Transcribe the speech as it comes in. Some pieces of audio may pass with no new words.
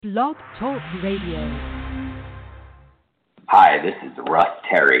Blog Talk Radio. Hi, this is Russ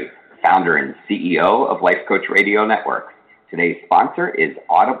Terry, founder and CEO of Life Coach Radio Network. Today's sponsor is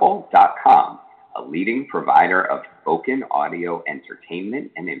Audible.com, a leading provider of spoken audio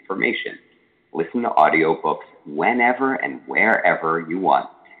entertainment and information. Listen to audiobooks whenever and wherever you want.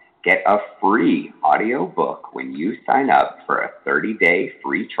 Get a free audiobook when you sign up for a 30-day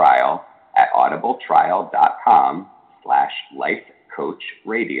free trial at audibletrial.com/lifecoachradio.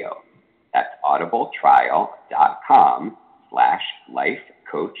 That's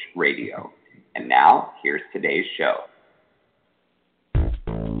audibletrial.com/lifecoachradio. And now, here's today's show.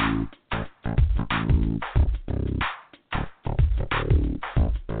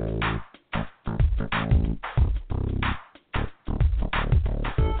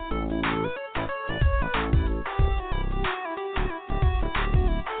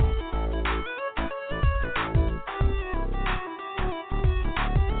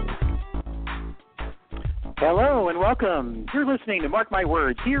 Hello and welcome. You're listening to Mark My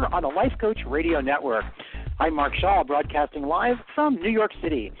Words here on the Life Coach Radio Network. I'm Mark Schall, broadcasting live from New York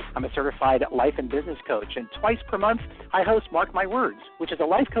City. I'm a certified life and business coach, and twice per month I host Mark My Words, which is a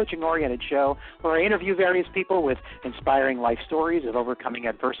life coaching-oriented show where I interview various people with inspiring life stories of overcoming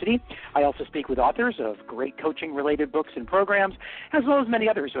adversity. I also speak with authors of great coaching-related books and programs, as well as many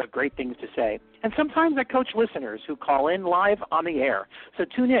others who have great things to say. And sometimes I coach listeners who call in live on the air. So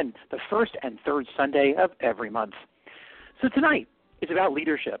tune in the first and third Sunday of every month. So tonight is about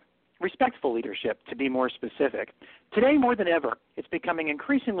leadership. Respectful leadership, to be more specific. Today, more than ever, it's becoming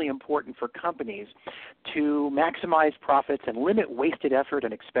increasingly important for companies to maximize profits and limit wasted effort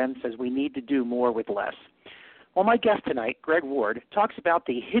and expense, as we need to do more with less. Well, my guest tonight, Greg Ward, talks about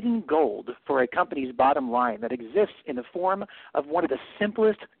the hidden gold for a company's bottom line that exists in the form of one of the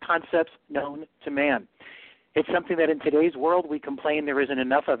simplest concepts known to man. It's something that in today's world we complain there isn't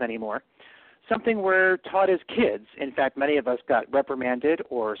enough of anymore. Something we're taught as kids. In fact, many of us got reprimanded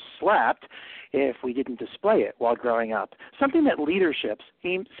or slapped if we didn't display it while growing up. Something that leadership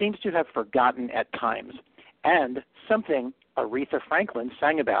seems to have forgotten at times. And something Aretha Franklin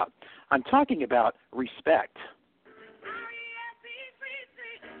sang about. I'm talking about respect.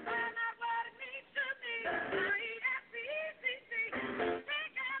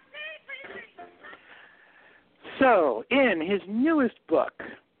 So, in his newest book,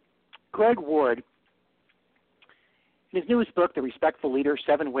 Greg Ward, in his newest book, The Respectful Leader,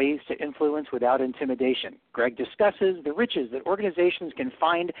 7 Ways to Influence Without Intimidation, Greg discusses the riches that organizations can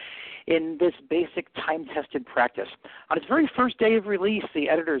find in this basic time-tested practice. On its very first day of release, the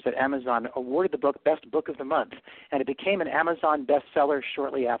editors at Amazon awarded the book Best Book of the Month, and it became an Amazon bestseller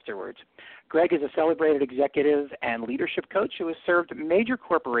shortly afterwards. Greg is a celebrated executive and leadership coach who has served major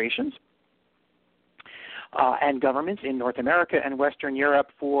corporations and governments in North America and Western Europe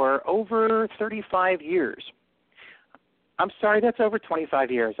for over 35 years. I'm sorry, that's over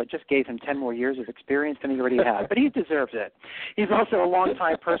 25 years. I just gave him 10 more years of experience than he already had, but he deserves it. He's also a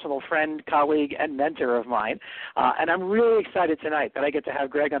longtime personal friend, colleague, and mentor of mine, and I'm really excited tonight that I get to have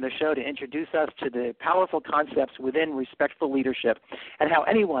Greg on the show to introduce us to the powerful concepts within respectful leadership and how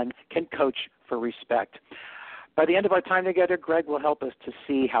anyone can coach for respect. By the end of our time together, Greg will help us to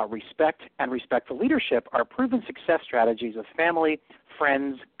see how respect and respectful leadership are proven success strategies of family,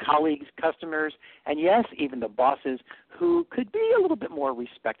 friends, colleagues, customers, and yes, even the bosses who could be a little bit more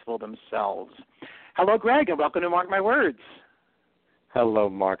respectful themselves. Hello, Greg, and welcome to Mark My Words. Hello,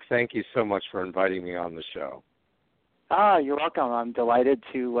 Mark. Thank you so much for inviting me on the show. You're welcome. I'm delighted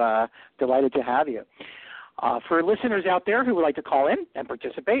to have you. For listeners out there who would like to call in and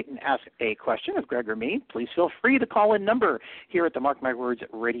participate and ask a question of Greg or me, please feel free. The call-in number here at the Mark My Words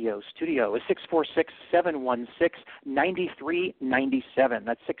radio studio is 646-716-9397.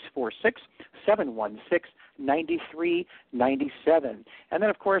 That's 646-716-9397. And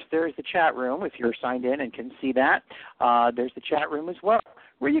then, of course, there's the chat room. If you're signed in and can see that, there's the chat room as well,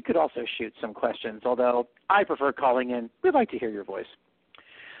 where you could also shoot some questions, although I prefer calling in. We'd like to hear your voice.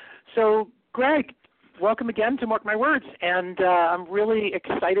 So, Greg, welcome again to Mark My Words, and I'm really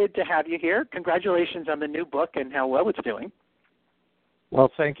excited to have you here. Congratulations on the new book and how well it's doing.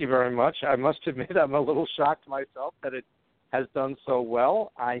 Well, thank you very much. I must admit I'm a little shocked myself that it has done so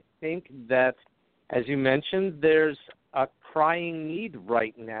well. I think that, as you mentioned, there's a crying need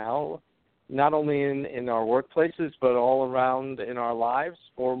right now, not only in our workplaces, but all around in our lives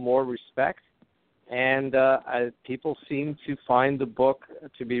for more respect. And people seem to find the book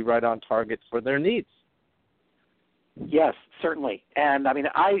to be right on target for their needs. Yes, certainly. And I mean,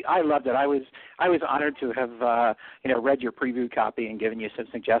 I loved it. I was honored to have read your preview copy and given you some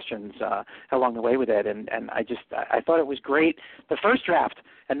suggestions along the way with it. And I thought it was great. The first draft,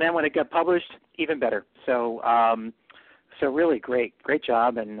 And then when it got published, even better. So so really great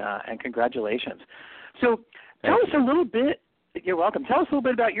job, and congratulations. So tell us a little bit. You're welcome. Tell us a little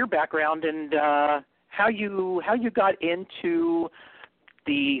bit about your background and how you got into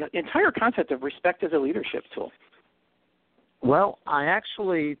the entire concept of respect as a leadership tool. Well, I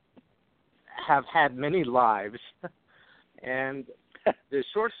actually have had many lives, and the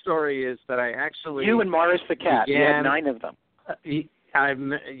short story is that I actually you and Morris the cat. You had 9 of them.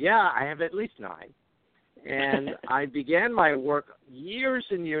 I have at least 9. And I began my work years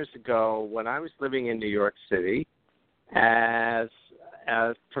and years ago when I was living in New York City as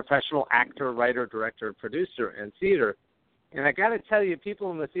a professional actor, writer, director, producer in theater. And I got to tell you,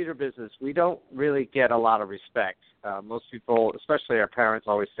 people in the theater business, we don't really get a lot of respect. Most people, especially our parents,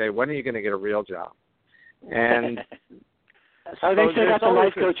 always say, "When are you going to get a real job?" And they say that to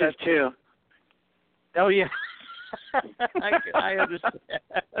life coaches too. Oh yeah, I understand.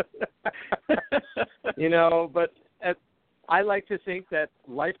 But I like to think that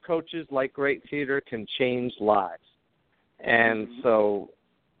life coaches, like great theater, can change lives. And so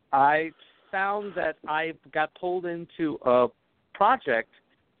I found that I got pulled into a project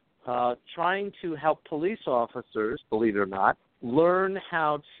trying to help police officers, believe it or not, learn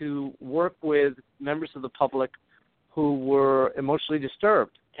how to work with members of the public who were emotionally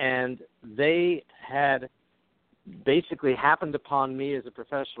disturbed. And they had basically happened upon me as a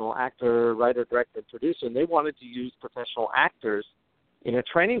professional actor, writer, director, producer, and they wanted to use professional actors in a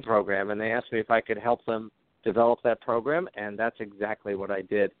training program, and they asked me if I could help them develop that program, and that's exactly what I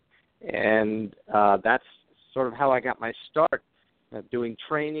did. And that's sort of how I got my start, doing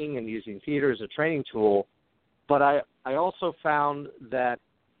training and using theater as a training tool. But I also found that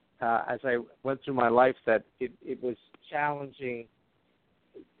as I went through my life that it was challenging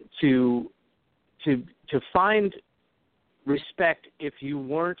to find respect if you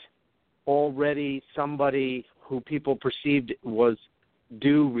weren't already somebody who people perceived was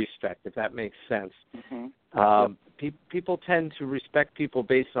due respect, if that makes sense. People tend to respect people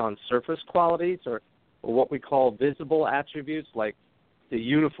based on surface qualities or what we call visible attributes, like the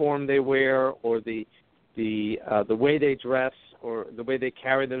uniform they wear or the way they dress or the way they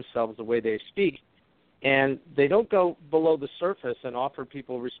carry themselves, the way they speak. And they don't go below the surface and offer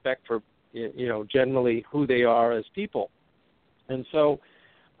people respect for, generally who they are as people. And so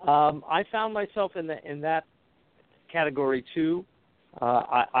I found myself in that category too.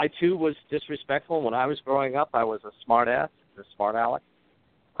 I too was disrespectful. When I was growing up, I was a smart ass, a smart aleck.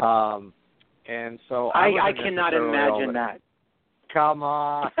 And so I cannot imagine that. Come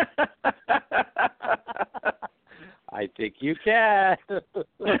on. I think you can.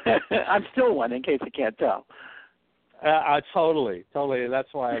 I'm still one, in case you can't tell. Totally. That's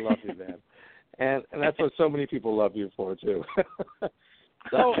why I love you, man. And that's what so many people love you for, too.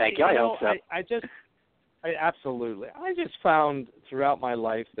 So, thank you. I hope so. Absolutely. I just found throughout my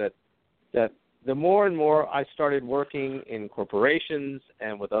life that the more and more I started working in corporations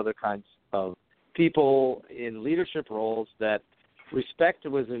and with other kinds of people in leadership roles, that respect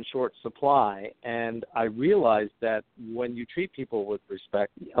was in short supply, and I realized that when you treat people with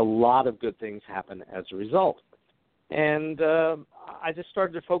respect, a lot of good things happen as a result. And I just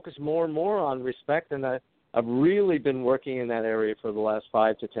started to focus more and more on respect, and I've really been working in that area for the last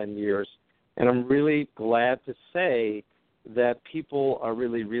 5 to 10 years, and I'm really glad to say that people are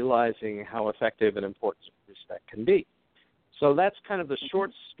really realizing how effective and important respect can be. So that's kind of the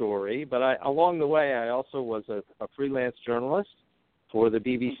short story, but along the way I also was a freelance journalist for the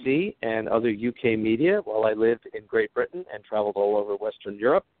BBC and other UK media while I lived in Great Britain and traveled all over Western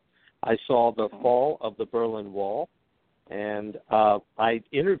Europe. I saw the fall of the Berlin Wall, and I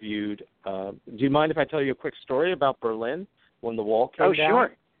interviewed do you mind if I tell you a quick story about Berlin when the wall came down? Oh,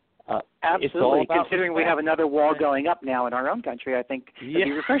 sure. Absolutely. Considering we have another wall going up now in our own country, I think it'd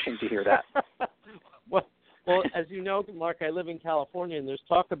be refreshing to hear that. Well, as you know, Mark, I live in California, and there's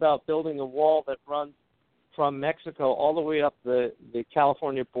talk about building a wall that runs from Mexico all the way up the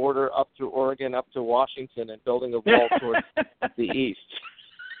California border, up to Oregon, up to Washington, and building a wall towards the east.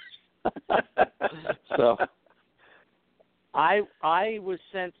 So I was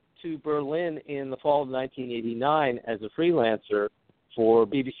sent to Berlin in the fall of 1989 as a freelancer for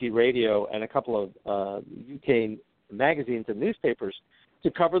BBC Radio and a couple of UK magazines and newspapers to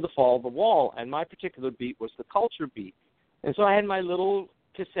cover the fall of the wall. And my particular beat was the culture beat. And so I had my little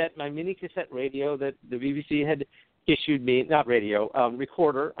my mini cassette radio that the BBC had issued me, not radio,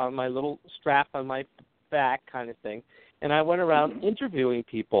 recorder on my little strap on my back kind of thing. And I went around interviewing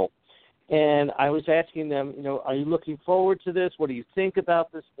people. And I was asking them, are you looking forward to this? What do you think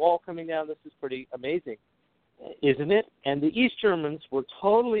about this wall coming down? This is pretty amazing. isn't it? And the East Germans were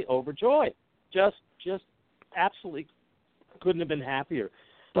totally overjoyed, just absolutely couldn't have been happier.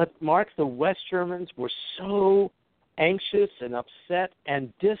 But, Mark, the West Germans were so anxious and upset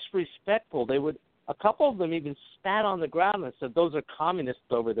and disrespectful. A couple of them even spat on the ground and said, "Those are communists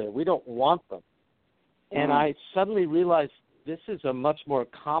over there. We don't want them." And I suddenly realized this is a much more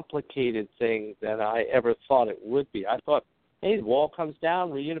complicated thing than I ever thought it would be. I thought, hey, the wall comes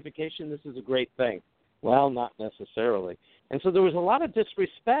down, reunification, this is a great thing. Well, not necessarily. And so there was a lot of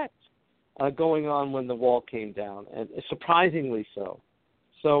disrespect going on when the wall came down, and surprisingly so.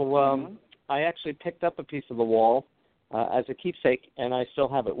 So I actually picked up a piece of the wall as a keepsake, and I still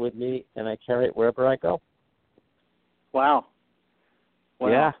have it with me, and I carry it wherever I go. Wow.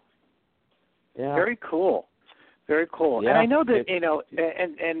 Yeah. Very cool. Very cool. Yeah, and I know that,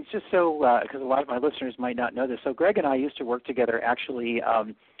 and just so, because a lot of my listeners might not know this, so Greg and I used to work together actually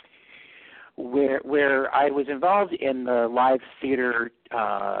where I was involved in the live theater,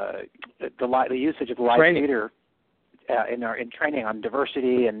 the usage of live theater in training on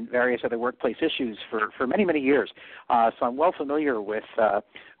diversity and various other workplace issues for many, many years. So I'm well familiar with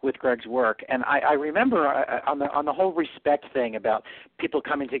Greg's work. And I remember on the whole respect thing about people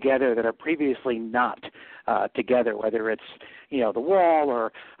coming together that are previously not together, whether it's, the wall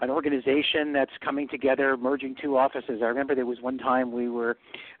or an organization that's coming together, merging two offices. I remember there was one time we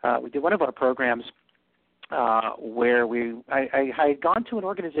did one of our programs where I had gone to an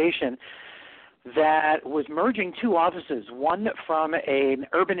organization that was merging two offices, one from an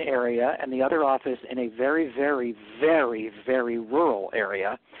urban area and the other office in a very, very, very, very rural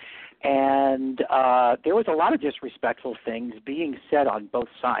area. And there was a lot of disrespectful things being said on both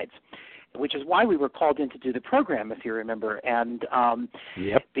sides, which is why we were called in to do the program, if you remember. And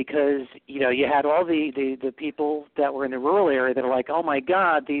because, you had all the people that were in the rural area that are like, oh, my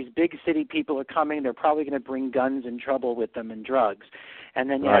God, these big city people are coming. They're probably going to bring guns and trouble with them and drugs. And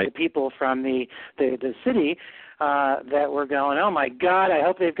then you had the people from the city that were going, oh, my God, I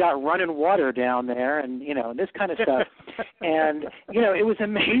hope they've got running water down there and, this kind of stuff. And, it was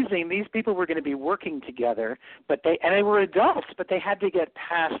amazing. These people were going to be working together, but they were adults, but they had to get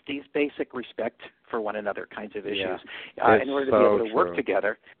past these basic respect for one another kinds of issues in order to be able to work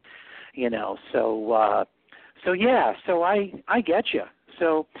together. So I get you.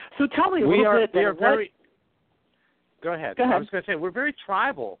 So tell me a little bit. Go ahead. Go ahead. I was going to say, we're very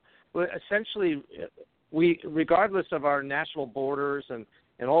tribal. Essentially, regardless of our national borders and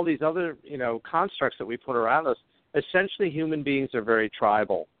all these other, constructs that we put around us, essentially human beings are very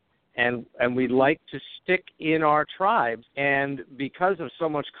tribal. And we like to stick in our tribes. And because of so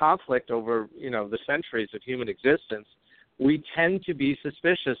much conflict over, the centuries of human existence, we tend to be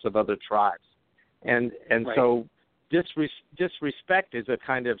suspicious of other tribes. And so disrespect is a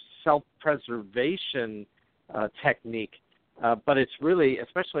kind of self-preservation technique, but it's really,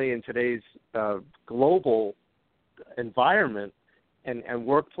 especially in today's global environment and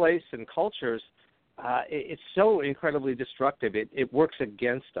workplace and cultures, it's so incredibly destructive. It works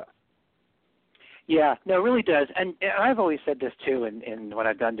against us. Yeah, no, it really does. And I've always said this too in when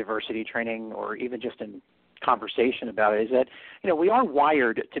I've done diversity training or even just in conversation about it, is that, we are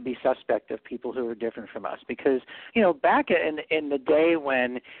wired to be suspect of people who are different from us because, back in the day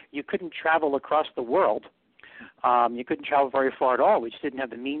when you couldn't travel across the world, you couldn't travel very far at all. We just didn't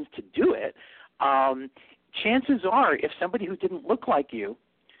have the means to do it. Chances are, if somebody who didn't look like you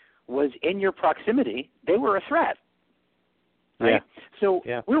was in your proximity, they were a threat. Right? Yeah. So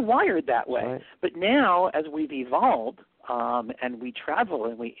we're wired that way. Right. But now, as we've evolved and we travel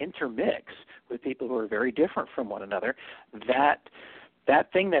and we intermix with people who are very different from one another, that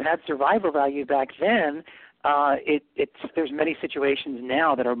thing that had survival value back then, there's many situations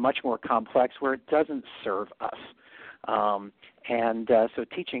now that are much more complex where it doesn't serve us, so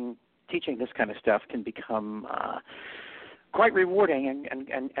teaching this kind of stuff can become quite rewarding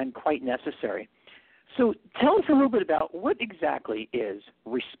and quite necessary. So tell us a little bit about what exactly is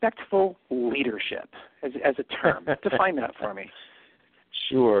respectful leadership as a term. Define that for me.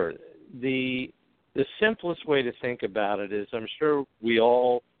 Sure. The simplest way to think about it is, I'm sure we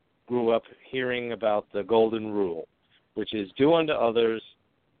all grew up hearing about the golden rule, which is do unto others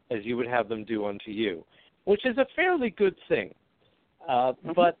as you would have them do unto you, which is a fairly good thing.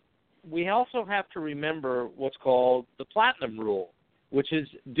 But we also have to remember what's called the platinum rule, which is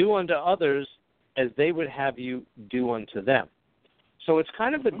do unto others as they would have you do unto them. So it's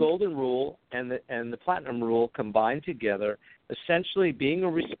kind of the golden rule and the platinum rule combined together. Essentially, being a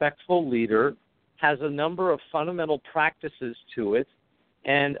respectful leader has a number of fundamental practices to it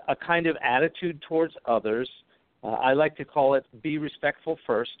and a kind of attitude towards others I like to call it be respectful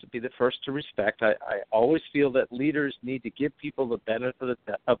first, be the first to respect. I always feel that leaders need to give people the benefit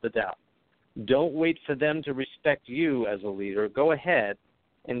of the doubt. Don't wait for them to respect you as a leader. Go ahead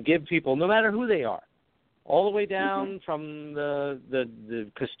and give people, no matter who they are, all the way down from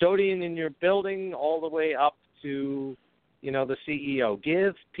the custodian in your building all the way up to, the CEO.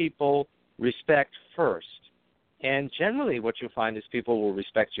 Give people respect first. And generally what you'll find is people will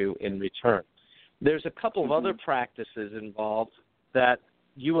respect you in return. There's a couple of other practices involved that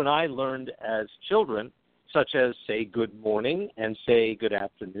you and I learned as children, such as say good morning and say good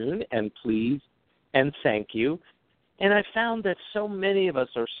afternoon and please and thank you. And I found that so many of us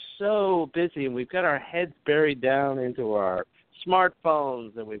are so busy and we've got our heads buried down into our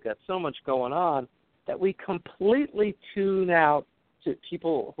smartphones and we've got so much going on that we completely tune out to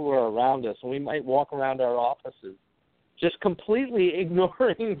people who are around us. And we might walk around our offices just completely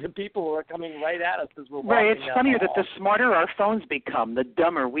ignoring the people who are coming right at us as we're walking. Right, it's funnier that the smarter our phones become, the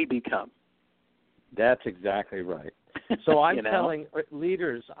dumber we become. That's exactly right. So I'm telling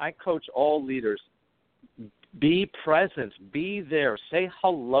leaders, I coach all leaders, be present, be there, say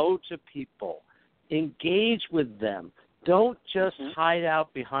hello to people, engage with them. Don't just hide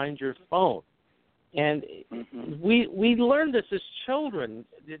out behind your phone. And we learned this as children.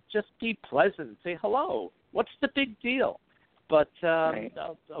 Just be pleasant, say hello. What's the big deal? But a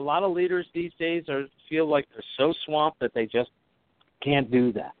lot of leaders these days feel like they're so swamped that they just can't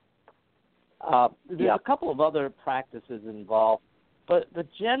do that. There's a couple of other practices involved, but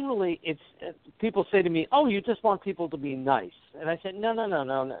generally people say to me, "Oh, you just want people to be nice," and I said, "No.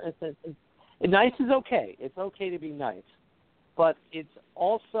 Nice is okay. It's okay to be nice, but it's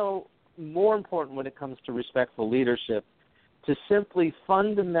also more important when it comes to respectful leadership to simply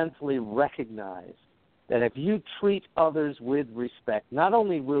fundamentally recognize that if you treat others with respect, not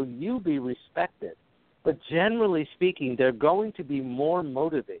only will you be respected, but generally speaking, they're going to be more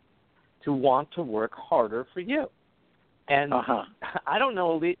motivated to want to work harder for you. And I don't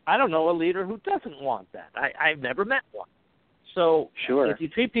know a leader who doesn't want that. I've never met one. So if you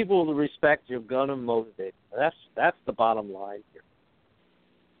treat people with respect, you're going to motivate them. That's the bottom line here.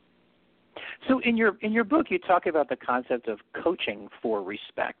 So in your book, you talk about the concept of coaching for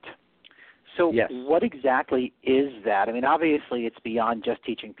respect. So what exactly is that? I mean, obviously it's beyond just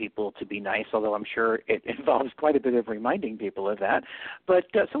teaching people to be nice, although I'm sure it involves quite a bit of reminding people of that. But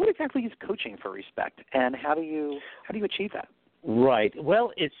so what exactly is coaching for respect, and how do you achieve that? Right.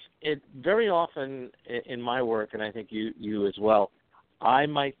 Well, it very often in my work, and I think you as well, I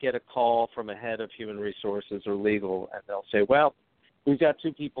might get a call from a head of human resources or legal, and they'll say, well, we've got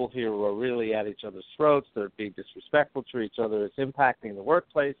two people here who are really at each other's throats. They're being disrespectful to each other. It's impacting the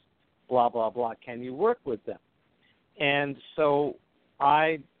workplace, blah, blah, blah. Can you work with them? And so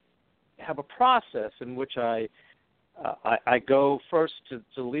I have a process in which I go first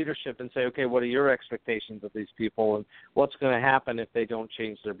to leadership and say, okay, what are your expectations of these people and what's going to happen if they don't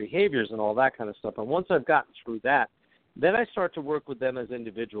change their behaviors and all that kind of stuff. And once I've gotten through that, then I start to work with them as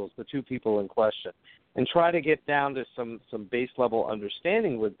individuals, the two people in question, and try to get down to some base level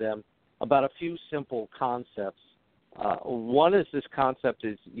understanding with them about a few simple concepts. One is this concept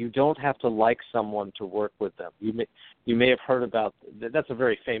is you don't have to like someone to work with them. You may have heard about that's a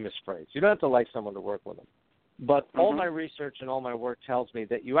very famous phrase. You don't have to like someone to work with them. But all my research and all my work tells me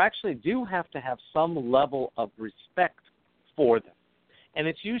that you actually do have to have some level of respect for them. And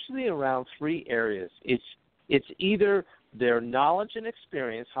it's usually around three areas. It's either their knowledge and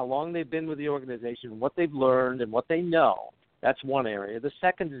experience, how long they've been with the organization, what they've learned and what they know. That's one area. The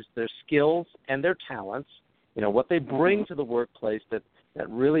second is their skills and their talents, what they bring to the workplace that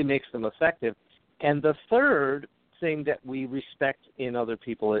really makes them effective. And the third thing that we respect in other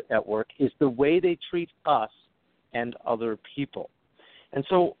people at work is the way they treat us and other people. And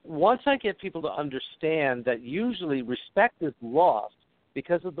so once I get people to understand that usually respect is lost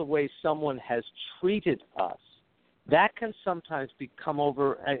because of the way someone has treated us, that can sometimes become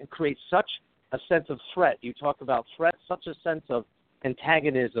over and create such a sense of threat. You talk about threat, such a sense of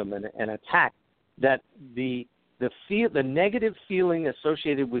antagonism and attack that the negative feeling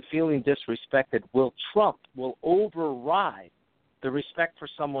associated with feeling disrespected will override the respect for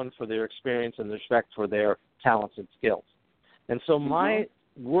someone for their experience and the respect for their talents and skills. And so my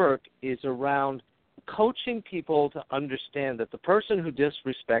work is around coaching people to understand that the person who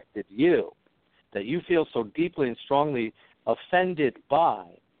disrespected you, that you feel so deeply and strongly offended by,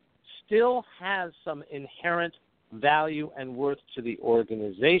 still has some inherent value and worth to the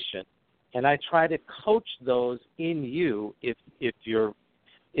organization. And I try to coach those in you if you're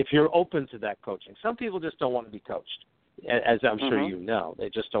open to that coaching. Some people just don't want to be coached, as I'm sure you know. They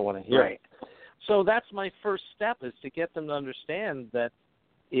just don't want to hear it. So that's my first step, is to get them to understand that,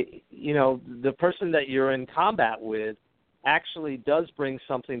 the person that you're in combat with actually does bring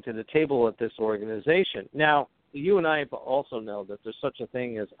something to the table at this organization. Now, you and I also know that there's such a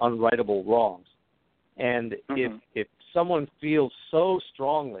thing as unrightable wrongs. And if someone feels so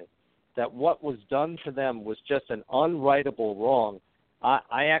strongly that what was done to them was just an unrightable wrong,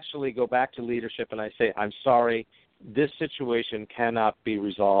 I actually go back to leadership and I say, I'm sorry, this situation cannot be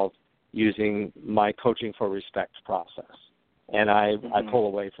resolved using my coaching for respect process. And I pull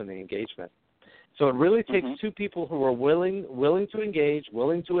away from the engagement. So it really takes two people who are willing to engage,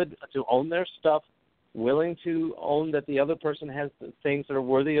 willing to own their stuff, willing to own that the other person has things that are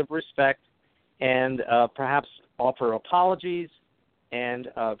worthy of respect, and perhaps offer apologies and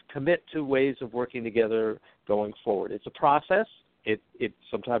commit to ways of working together going forward. It's a process. It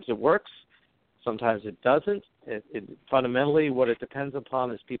sometimes it works, sometimes it doesn't. Fundamentally, what it depends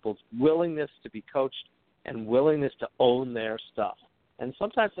upon is people's willingness to be coached and willingness to own their stuff. And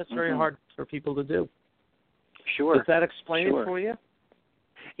sometimes that's very hard for people to do. Sure. Does that explain it for you?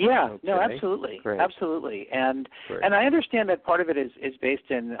 Yeah, okay. No, absolutely. Great. Absolutely. And Great. and I understand that part of it is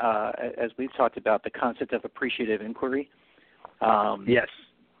based in, as we've talked about, the concept of appreciative inquiry. Yes.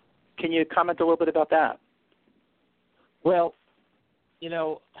 Can you comment a little bit about that? Well,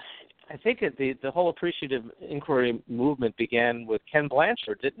 I think the whole appreciative inquiry movement began with Ken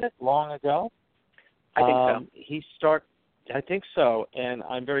Blanchard, didn't it, long ago? I think so. I think so, and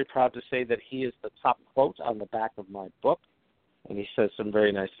I'm very proud to say that he is the top quote on the back of my book, and he says some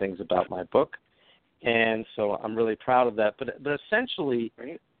very nice things about my book, and so I'm really proud of that. But essentially,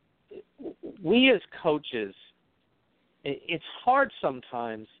 we as coaches, it's hard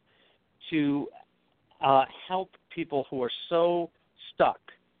sometimes to help people who are so stuck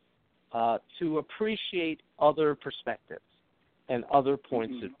to appreciate other perspectives and other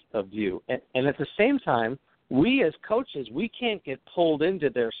points of view. And at the same time, we as coaches, we can't get pulled into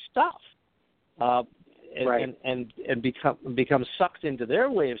their stuff and become sucked into their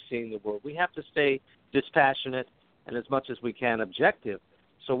way of seeing the world. We have to stay dispassionate and as much as we can objective.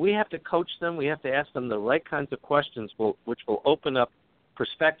 So we have to coach them. We have to ask them the right kinds of questions which will open up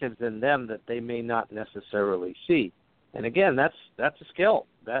perspectives in them that they may not necessarily see. And again, that's a skill.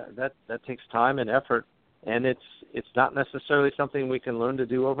 That takes time and effort, and it's not necessarily something we can learn to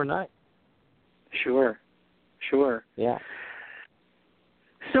do overnight. Sure. Yeah.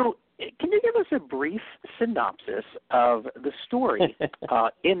 So, can you give us a brief synopsis of the story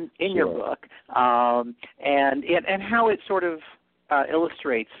in your book, and how it sort of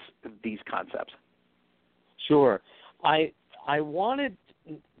illustrates these concepts? Sure. I wanted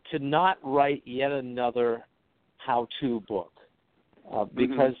to not write yet another how-to book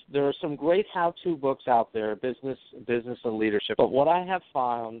because there are some great how-to books out there, business and leadership. But what I have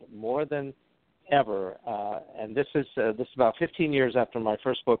found more than ever, and this is about 15 years after my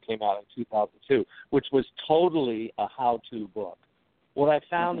first book came out in 2002, which was totally a how-to book. What I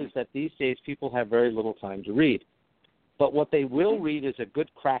found is that these days people have very little time to read, but what they will read is a good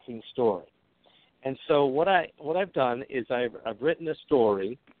cracking story. And so what I've done is I've written a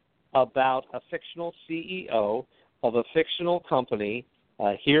story about a fictional CEO of a fictional company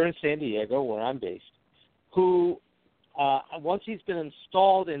here in San Diego, where I'm based, who once he's been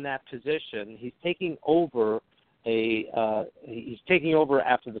installed in that position, he's taking over after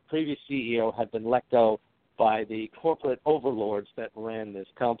the previous CEO had been let go by the corporate overlords that ran this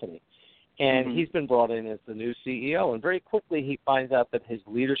company. And he's been brought in as the new CEO. And very quickly he finds out that his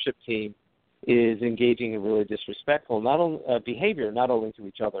leadership team is engaging in really disrespectful behavior, not only to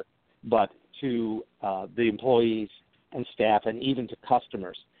each other, but to the employees and staff and even to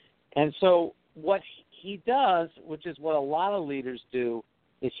customers. And so what he does, which is what a lot of leaders do,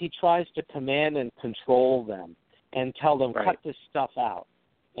 is he tries to command and control them and tell them, cut this stuff out.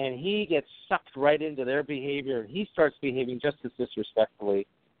 And he gets sucked right into their behavior, and he starts behaving just as disrespectfully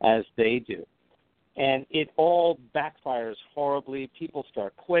as they do. And it all backfires horribly. People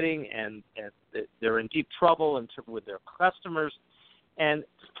start quitting, and they're in deep trouble with their customers. And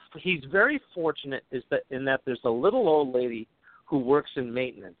he's very fortunate in that there's a little old lady who works in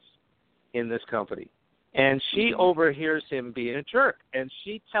maintenance in this company. And she overhears him being a jerk. And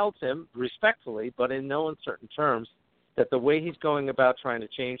she tells him respectfully, but in no uncertain terms, that the way he's going about trying to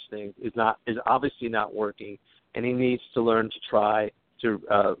change things is obviously not working, and he needs to learn to try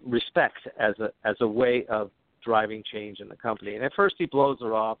to respect as a way of driving change in the company. And at first he blows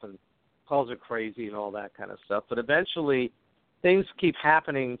her off and calls her crazy and all that kind of stuff. But eventually things keep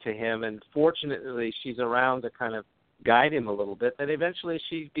happening to him, and fortunately she's around to kind of guide him a little bit, that eventually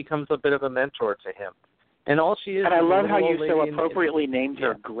she becomes a bit of a mentor to him. And all she is. And I love how you so appropriately named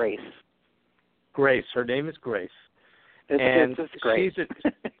her Grace. Grace. Her name is Grace. It's great.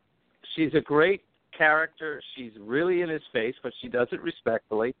 She's a great character. She's really in his face, but she does it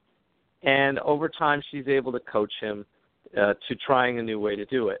respectfully. And over time, she's able to coach him to trying a new way to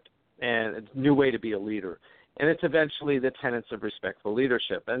do it, and a new way to be a leader. And it's eventually the tenets of respectful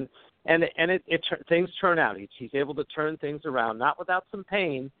leadership. And things turn out. He's able to turn things around, not without some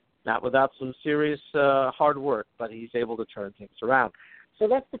pain, not without some serious hard work, but he's able to turn things around. So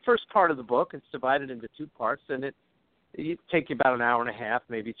that's the first part of the book. It's divided into two parts, and it take you about an hour and a half,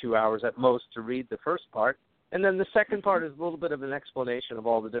 maybe 2 hours at most, to read the first part. And then the second part is a little bit of an explanation of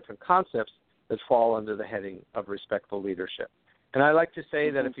all the different concepts that fall under the heading of respectful leadership. And I like to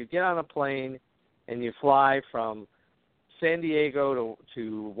say that if you get on a plane and you fly from San Diego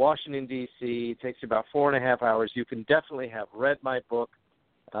to Washington, D.C., it takes you about 4.5 hours, you can definitely have read my book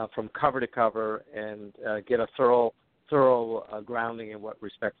from cover to cover and get a thorough grounding in what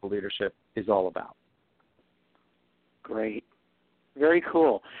respectful leadership is all about. Great. Very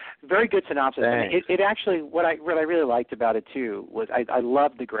cool. Very good synopsis. And it actually, what I really liked about it too was I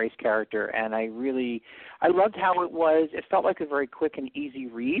loved the Grace character, and I loved how it was. It felt like a very quick and easy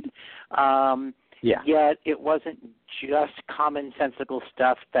read. Yet it wasn't just commonsensical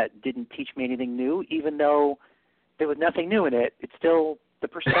stuff that didn't teach me anything new, even though there was nothing new in it. It's still, the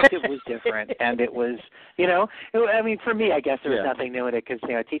perspective was different, and it was, for me, I guess there was nothing new in it because,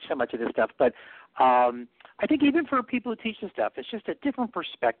 I teach so much of this stuff. But I think even for people who teach this stuff, it's just a different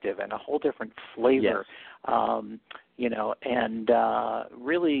perspective and a whole different flavor, and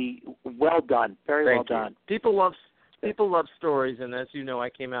really well done, very well done. People love stories, and as you know, I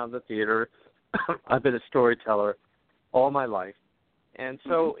came out of the theater. I've been a storyteller all my life, and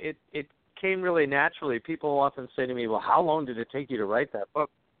so it came really naturally. People often say to me, well, how long did it take you to write that book?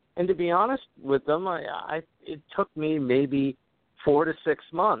 And to be honest with them, it took me maybe 4 to 6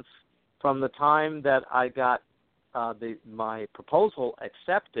 months from the time that I got my proposal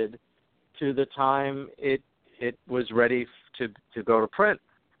accepted to the time it was ready to go to print.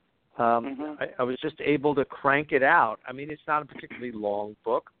 I was just able to crank it out. I mean, it's not a particularly long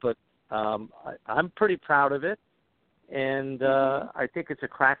book, but I'm pretty proud of it. And I think it's a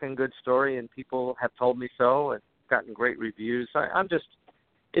cracking good story, and people have told me so and gotten great reviews.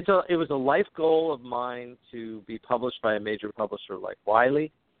 It was a life goal of mine to be published by a major publisher like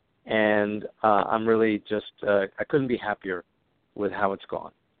Wiley. And I'm really just, I couldn't be happier with how it's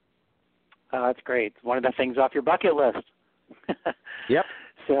gone. Oh, that's great. One of the things off your bucket list. Yep.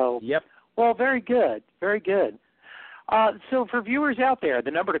 Yep. Well, very good. Very good. So for viewers out there,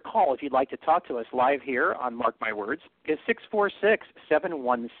 the number to call if you'd like to talk to us live here on Mark My Words is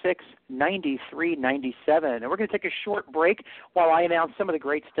 646-716-9397. And we're going to take a short break while I announce some of the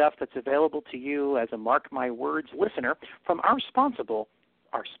great stuff that's available to you as a Mark My Words listener from our sponsor,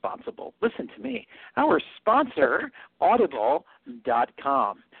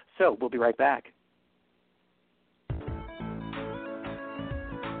 Audible.com. So we'll be right back.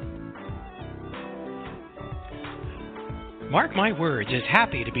 Mark My Words is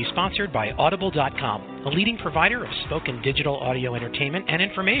happy to be sponsored by Audible.com, a leading provider of spoken digital audio entertainment and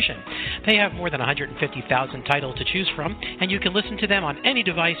information. They have more than 150,000 titles to choose from, and you can listen to them on any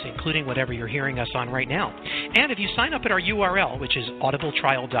device, including whatever you're hearing us on right now. And if you sign up at our URL, which is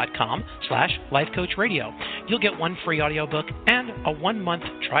audibletrial.com/lifecoachradio, you'll get one free audiobook and a 1-month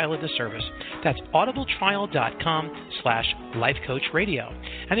trial of the service. That's audibletrial.com/lifecoachradio.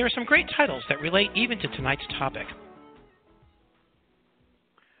 And there are some great titles that relate even to tonight's topic.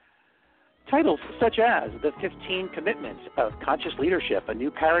 Titles such as The 15 Commitments of Conscious Leadership, A New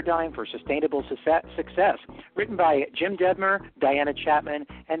Paradigm for Sustainable Success, written by Jim Dedmer, Diana Chapman,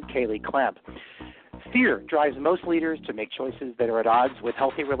 and Kaylee Klemp. Fear drives most leaders to make choices that are at odds with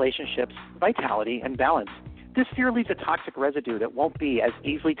healthy relationships, vitality, and balance. This fear leaves a toxic residue that won't be as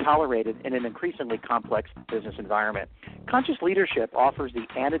easily tolerated in an increasingly complex business environment. Conscious Leadership offers the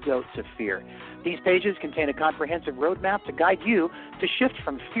antidote to fear. These pages contain a comprehensive roadmap to guide you to shift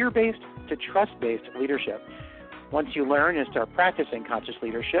from fear-based to trust-based leadership. Once you learn and start practicing conscious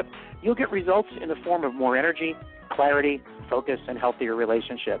leadership, you'll get results in the form of more energy, clarity, focus, and healthier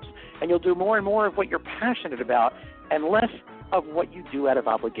relationships. And you'll do more and more of what you're passionate about and less of what you do out of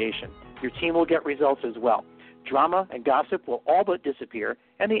obligation. Your team will get results as well. Drama and gossip will all but disappear,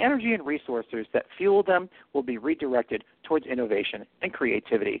 and the energy and resources that fuel them will be redirected towards innovation and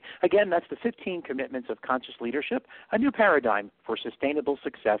creativity. Again, that's The 15 Commitments of Conscious Leadership, A New Paradigm for Sustainable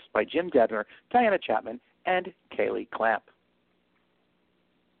Success by Jim Dedmer, Diana Chapman, and Kaylee Klemp.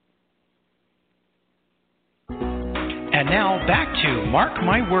 And now back to Mark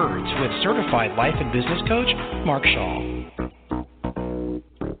My Words with certified life and business coach, Mark Schall.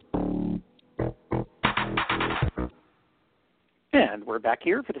 back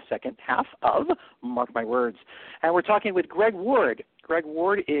here for the second half of Mark My Words. And we're talking with Greg Ward. Greg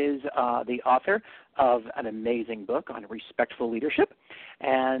Ward is the author of an amazing book on respectful leadership.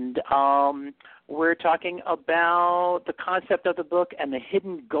 And we're talking about the concept of the book and the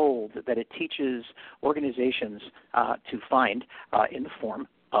hidden gold that it teaches organizations to find in the form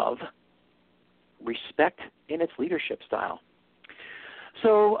of respect in its leadership style.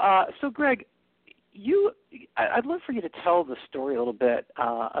 So Greg, I'd love for you to tell the story a little bit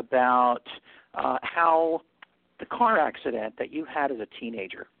about how the car accident that you had as a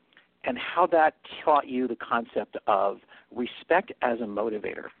teenager and how that taught you the concept of respect as a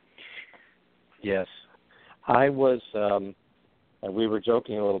motivator. Yes. I was, we were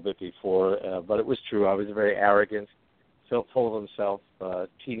joking a little bit before, but it was true. I was a very arrogant, full of himself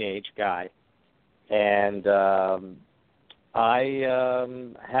teenage guy. And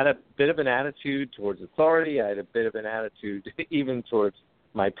I had a bit of an attitude towards authority. I had a bit of an attitude even towards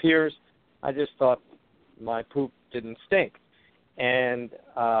my peers. I just thought my poop didn't stink. And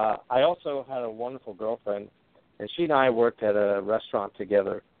I also had a wonderful girlfriend, and she and I worked at a restaurant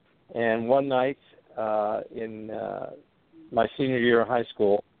together. And one night in my senior year of high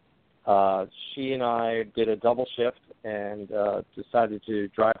school, she and I did a double shift and decided to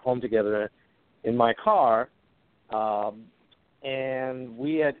drive home together in my car. And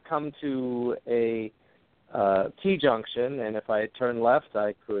we had come to a T-junction, and if I had turned left,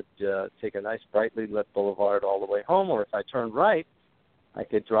 I could take a nice brightly lit boulevard all the way home, or if I turned right, I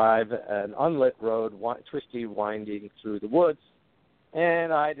could drive an unlit road, twisty, winding through the woods.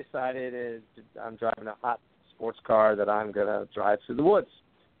 And I decided I'm driving a hot sports car that I'm going to drive through the woods.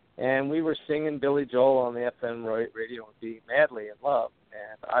 And we were singing Billy Joel on the FM radio and being madly in love.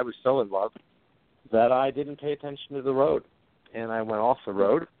 And I was so in love that I didn't pay attention to the road. And I went off the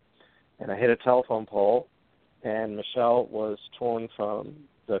road, and I hit a telephone pole, and Michelle was torn from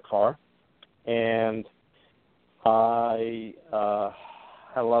the car. And I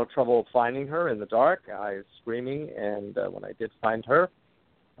had a lot of trouble finding her in the dark. I was screaming, and when I did find her,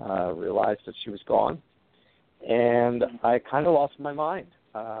 I realized that she was gone. And I kind of lost my mind.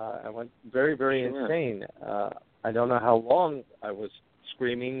 I went very, very insane. I don't know how long I was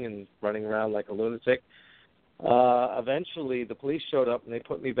screaming and running around like a lunatic. Eventually, the police showed up, and they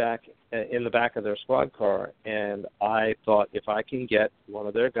put me back in the back of their squad car. And I thought, if I can get one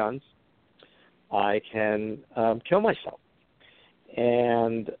of their guns, I can kill myself.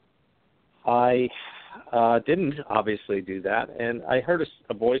 And I didn't obviously do that. And I heard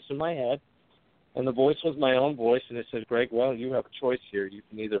a voice in my head, and the voice was my own voice, and it said, Greg, well, you have a choice here. You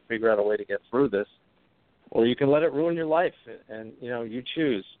can either figure out a way to get through this, or you can let it ruin your life, and, you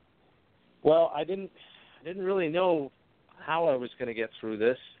choose. Well, I didn't really know how I was going to get through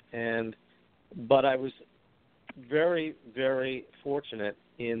this, but I was very, very fortunate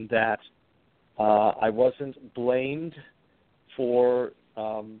in that I wasn't blamed for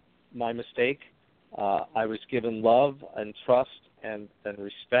my mistake. I was given love and trust and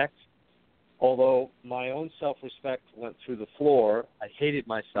respect. Although my own self-respect went through the floor, I hated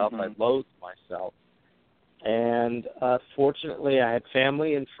myself, I loathed myself. And fortunately, I had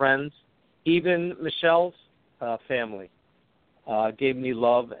family and friends. Even Michelle's family gave me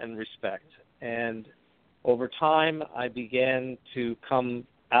love and respect. And over time, I began to come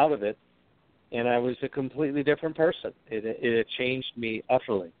out of it, and I was a completely different person. It changed me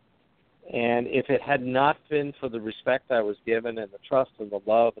utterly. And if it had not been for the respect I was given and the trust and the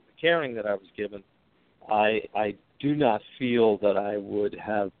love and the caring that I was given, I do not feel that I would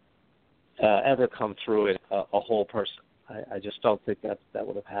have ever come through it a whole person. I just don't think that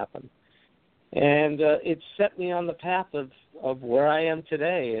would have happened. And it set me on the path of where I am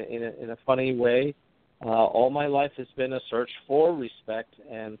today in a funny way. All my life has been a search for respect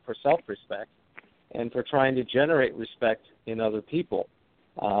and for self-respect and for trying to generate respect in other people.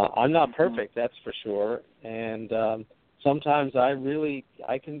 I'm not perfect, that's for sure, and sometimes I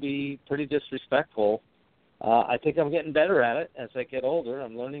can be pretty disrespectful. I think I'm getting better at it as I get older.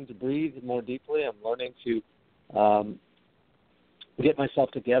 I'm learning to breathe more deeply. I'm learning to get myself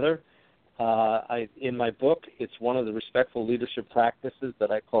together. In my book, it's one of the respectful leadership practices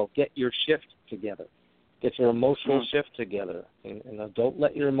that I call get your shift together. Get your emotional shift together, and don't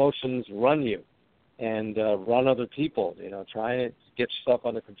let your emotions run you and run other people. Try and get yourself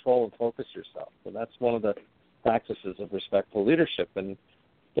under control and focus yourself. So that's one of the practices of respectful leadership, and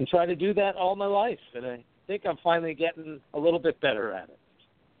try to do that all my life. And I think I'm finally getting a little bit better at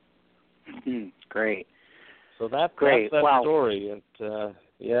it. Great. So that's great. that Wow. story. And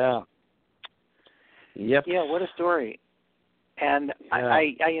yeah. Yep. Yeah, what a story. And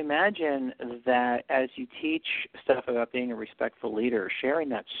I imagine that as you teach stuff about being a respectful leader, sharing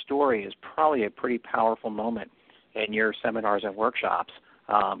that story is probably a pretty powerful moment in your seminars and workshops.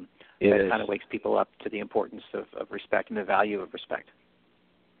 It kind of wakes people up to the importance of respect and the value of respect.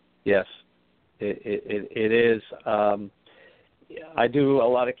 Yes, it is. I do a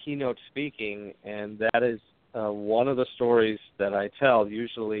lot of keynote speaking, and that is one of the stories that I tell,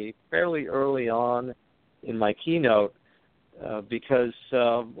 usually fairly early on in my keynote, because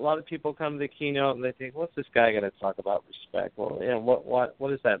a lot of people come to the keynote and they think, what's this guy going to talk about respect? Well, what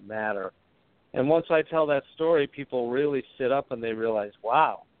does that matter? And once I tell that story, people really sit up and they realize,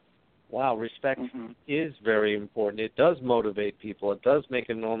 wow, respect is very important. It does motivate people. It does make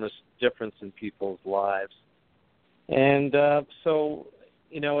an enormous difference in people's lives. And so,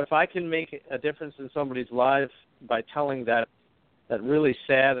 if I can make a difference in somebody's life by telling that really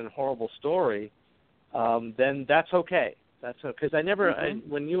sad and horrible story, then that's okay. That's okay. Because I never,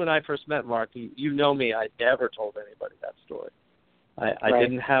 when you and I first met, Mark, you know me, I never told anybody that story. I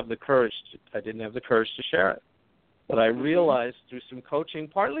didn't have the courage. I didn't have the courage to share it. But I realized through some coaching,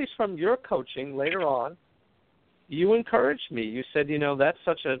 partly from your coaching later on, you encouraged me. You said, that's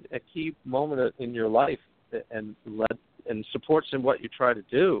such a key moment in your life and supports in what you try to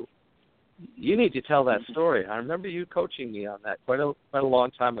do. You need to tell that story. I remember you coaching me on that quite a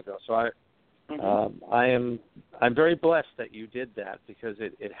long time ago. So I'm very blessed that you did that because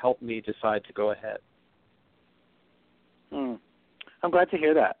it helped me decide to go ahead. I'm glad to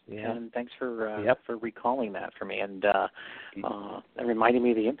hear that, yeah. And thanks for recalling that for me and reminding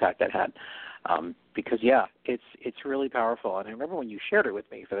me of the impact that had. Because it's really powerful. And I remember when you shared it with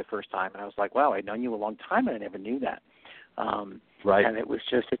me for the first time, and I was like, wow, I'd known you a long time, and I never knew that. Right. And it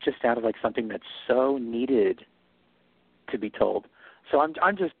just sounded like something that's so needed to be told. So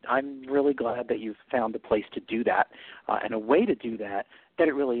I'm really glad that you've found a place to do that and a way to do that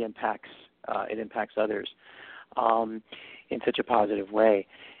it really impacts others in such a positive way.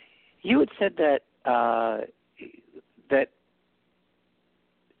 You had said that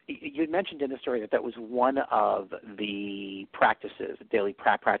you had mentioned in the story that was one of the practices, daily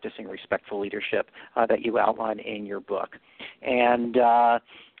practicing respectful leadership that you outline in your book. And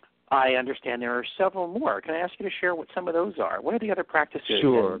I understand there are several more. Can I ask you to share what some of those are? What are the other practices?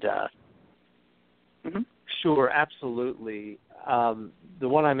 Sure. And, Sure, absolutely. The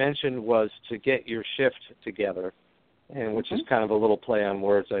one I mentioned was to get your shift together, and which is kind of a little play on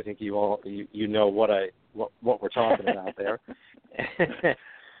words. I think you all know what we're talking about there.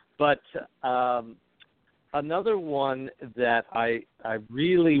 But another one that I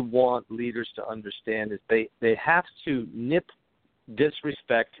really want leaders to understand is they have to nip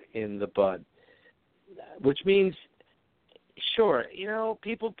disrespect in the bud, which means, sure,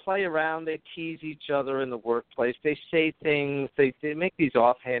 people play around, they tease each other in the workplace, they say things, they make these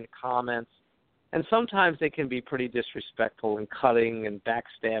offhand comments, and sometimes they can be pretty disrespectful and cutting and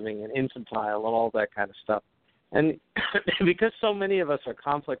backstabbing and infantile and all that kind of stuff. And because so many of us are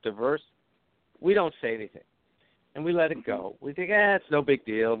conflict averse, we don't say anything. And we let it go. We think, it's no big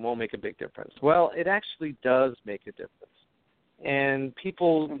deal, it won't make a big difference. Well, it actually does make a difference. And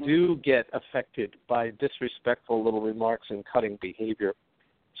people do get affected by disrespectful little remarks and cutting behavior.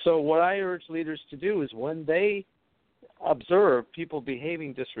 So what I urge leaders to do is when they observe people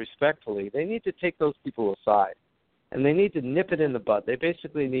behaving disrespectfully, they need to take those people aside. And they need to nip it in the bud. They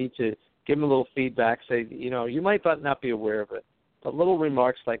basically need to give them a little feedback, say, you might not be aware of it, but little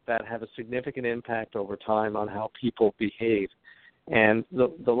remarks like that have a significant impact over time on how people behave. And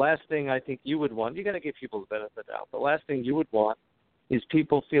the last thing I think you would want, you got to give people the benefit of the doubt. The last thing you would want is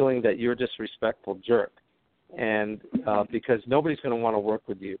people feeling that you're a disrespectful jerk, and because nobody's going to want to work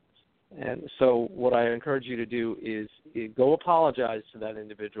with you. And so what I encourage you to do is go apologize to that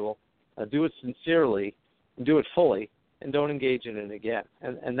individual, do it sincerely, do it fully, and don't engage in it again.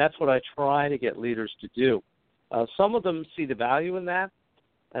 And that's what I try to get leaders to do. Some of them see the value in that,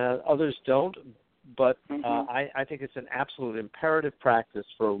 others don't. But I think it's an absolute imperative practice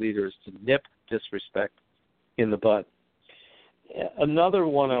for leaders to nip disrespect in the bud. Another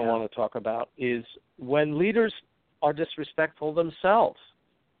one I want to talk about is when leaders are disrespectful themselves,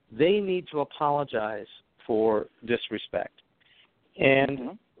 they need to apologize for disrespect.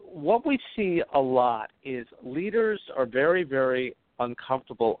 And what we see a lot is leaders are very, very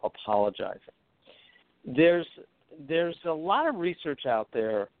uncomfortable apologizing. There's a lot of research out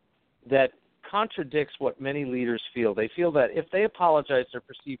there that contradicts what many leaders feel. They feel that if they apologize, they're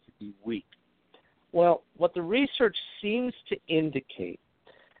perceived to be weak. Well, what the research seems to indicate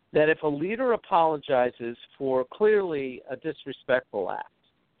that if a leader apologizes for clearly a disrespectful act,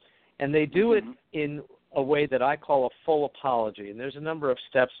 and they do it in a way that I call a full apology. And there's a number of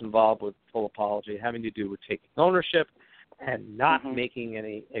steps involved with full apology having to do with taking ownership and not making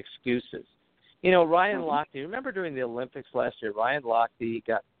any excuses. You know, Ryan Lochte, remember during the Olympics last year, Ryan Lochte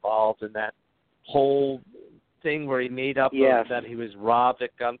got involved in that whole thing where he made up that he was robbed at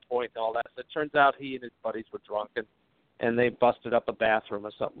gunpoint and all that. So it turns out he and his buddies were drunk and they busted up a bathroom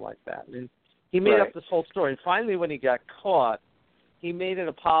or something like that. And he made up this whole story. And finally, when he got caught, he made an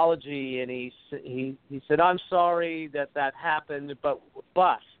apology and he said, "I'm sorry that happened, but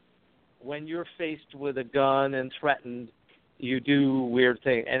when you're faced with a gun and threatened, you do weird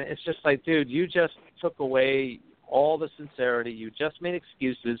things." And it's just like, dude, you just took away all the sincerity. You just made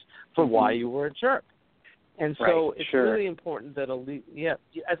excuses for why you were a jerk. And so it's really important that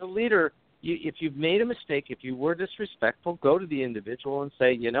as a leader, if you've made a mistake, if you were disrespectful, go to the individual and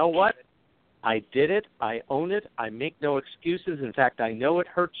say, you know what? I did it. I own it. I make no excuses. In fact, I know it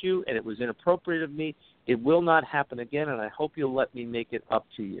hurt you and it was inappropriate of me. It will not happen again, and I hope you'll let me make it up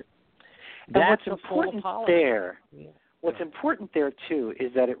to you. That's what's important there. Yeah. What's important there, too,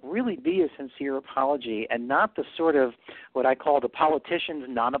 is that it really be a sincere apology and not the sort of what I call the politician's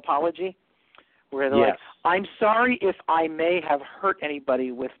non-apology, where they're like, I'm sorry if I may have hurt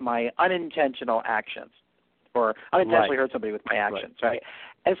anybody with my unintentional actions or unintentionally hurt somebody with my actions, right?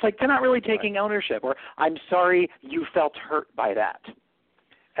 And it's like they're not really taking ownership, or I'm sorry you felt hurt by that,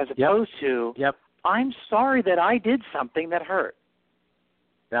 as opposed to I'm sorry that I did something that hurt.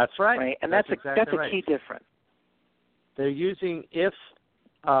 That's right. And that's a key difference. They're using if,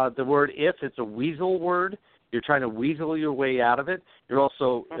 the word if, it's a weasel word. You're trying to weasel your way out of it. You're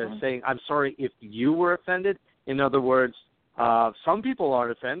also saying, I'm sorry if you were offended. In other words, some people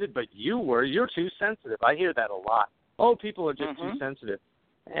aren't offended, but you were. You're too sensitive. I hear that a lot. Oh, people are just too sensitive.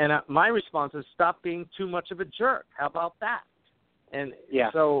 And my response is, stop being too much of a jerk. How about that? And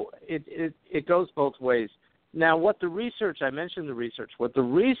so it goes both ways. Now, what the research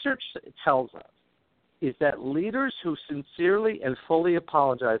tells us is that leaders who sincerely and fully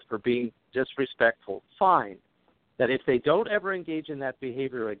apologize for being disrespectful find that if they don't ever engage in that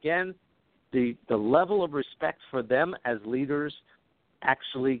behavior again, the level of respect for them as leaders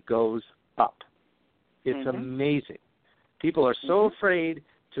actually goes up. It's amazing. People are so afraid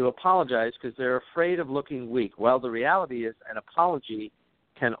to apologize because they're afraid of looking weak. Well, the reality is an apology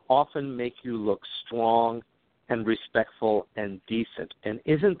can often make you look strong and respectful and decent. And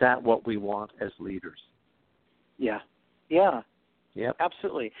isn't that what we want as leaders? Yeah,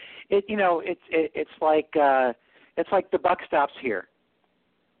 absolutely. It's like the buck stops here.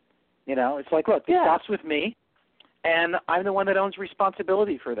 You know, it's like, look, it stops with me, and I'm the one that owns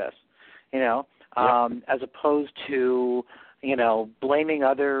responsibility for this. You know, as opposed to blaming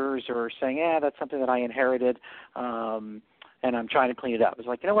others or saying, that's something that I inherited, and I'm trying to clean it up. It's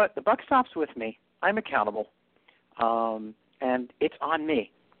like, you know what, the buck stops with me. I'm accountable, and it's on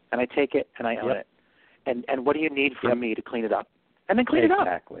me, and I take it and I own it. And what do you need from me to clean it up? And then clean it up.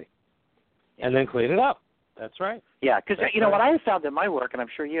 Exactly. And then clean it up. That's right. Yeah, because what I have found in my work, and I'm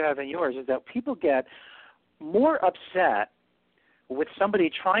sure you have in yours, is that people get more upset with somebody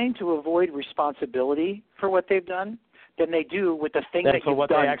trying to avoid responsibility for what they've done than they do with the thing that you've done. For what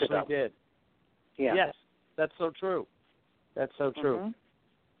they actually did. Yeah. Yes, that's so true. That's so true.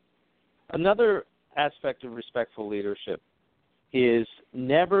 Another aspect of respectful leadership is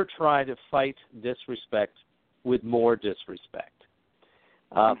never try to fight disrespect with more disrespect.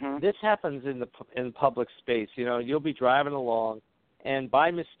 This happens in public space. You know, you'll be driving along, and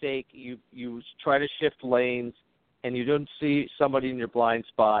by mistake you try to shift lanes, and you don't see somebody in your blind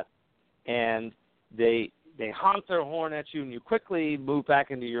spot, and they honk their horn at you, and you quickly move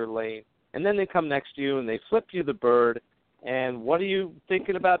back into your lane, and then they come next to you and they flip you the bird. And what are you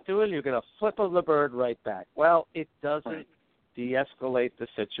thinking about doing? You're going to flip the bird right back. Well, it doesn't de-escalate the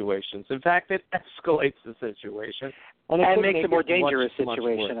situations. In fact, it escalates the situation. And makes a more dangerous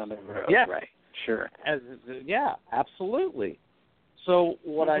situation on the road. Yeah. Right. Sure. Absolutely. So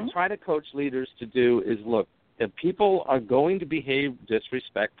what I try to coach leaders to do is, look, if people are going to behave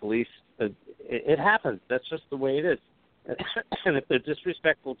disrespectfully, it happens. That's just the way it is. And if they're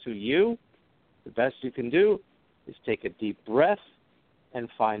disrespectful to you, the best you can do is take a deep breath and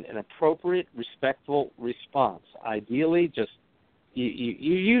find an appropriate, respectful response. Ideally, just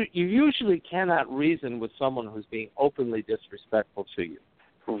you usually cannot reason with someone who's being openly disrespectful to you.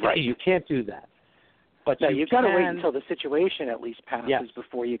 Right. You can't do that. But you've got to wait until the situation at least passes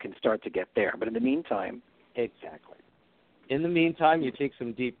before you can start to get there. But in the meantime. Exactly. In the meantime, you take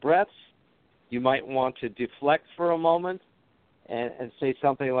some deep breaths. You might want to deflect for a moment and say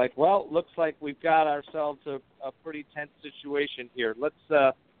something like, well, looks like we've got ourselves a pretty tense situation here.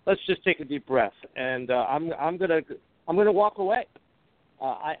 let's just take a deep breath, and I'm gonna walk away.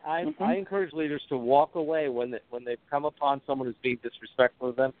 I encourage leaders to walk away when they come upon someone who's being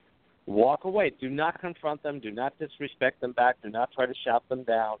disrespectful to them. Walk away. Do not confront them. Do not disrespect them back. Do not try to shout them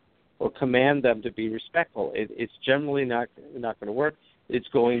down or command them to be respectful. It's generally not going to work. It's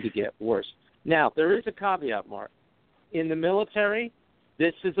going to get worse. Now, there is a caveat, Mark. In the military,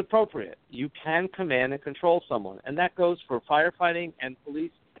 this is appropriate. You can command and control someone, and that goes for firefighting and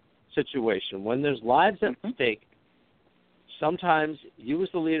police situation. When there's lives at stake, sometimes you as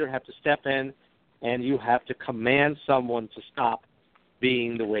the leader have to step in and you have to command someone to stop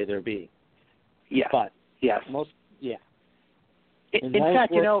being the way they're being. Yeah. But yes. In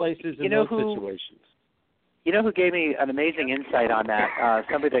fact, situations. You know who gave me an amazing insight on that?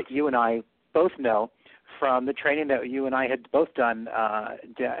 Somebody that you and I both know from the training that you and I had both done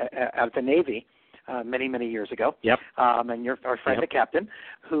at the Navy many, many years ago. Yep. And our friend, the captain,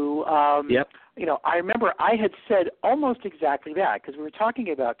 who, yep. I remember I had said almost exactly that because we were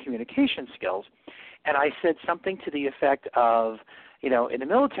talking about communication skills. And I said something to the effect of, in the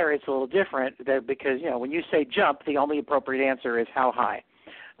military it's a little different because, when you say jump, the only appropriate answer is how high.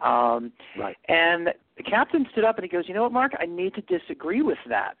 Right. And the captain stood up and he goes, "You know what, Mark? I need to disagree with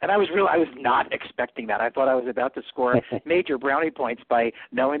that." And I was not expecting that. I thought I was about to score major brownie points by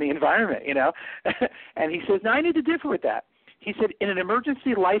knowing the environment, And he says, "No, I need to differ with that." He said, "In an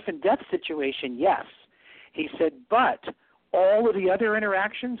emergency life and death situation, yes." He said, "But all of the other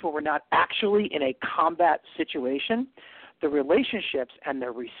interactions where we're not actually in a combat situation, the relationships and the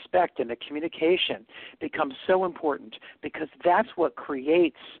respect and the communication become so important because that's what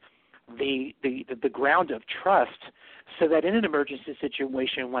creates the ground of trust so that in an emergency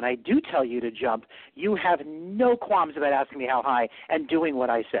situation, when I do tell you to jump, you have no qualms about asking me how high and doing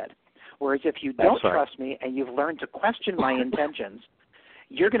what I said. Whereas if you don't trust me and you've learned to question my intentions,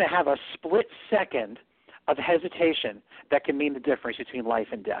 you're going to have a split second of hesitation that can mean the difference between life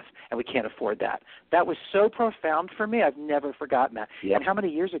and death, and we can't afford that." That was so profound for me. I've never forgotten that. Yep. And how many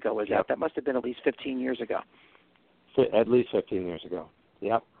years ago was that? That must have been at least 15 years ago. At least 15 years ago.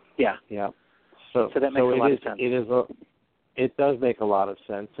 Yep. Yeah. Yeah. So that makes a lot of sense. It does make a lot of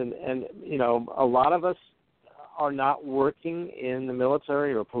sense, and a lot of us are not working in the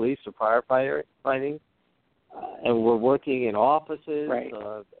military or police or firefighting. And we're working in offices. Right.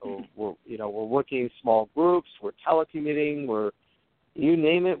 We're working in small groups. We're telecommuting. You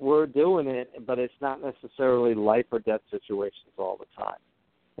name it, we're doing it. But it's not necessarily life or death situations all the time.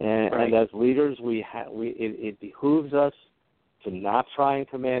 And as leaders, it behooves us to not try and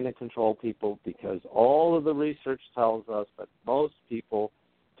command and control people because all of the research tells us that most people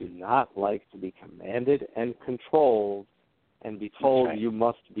do not like to be commanded and controlled and be told you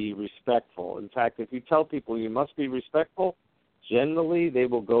must be respectful. In fact, if you tell people you must be respectful, generally they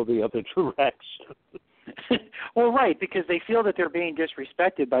will go the other direction. Well, right, because they feel that they're being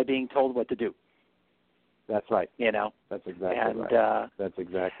disrespected by being told what to do. That's right. That's exactly right. That's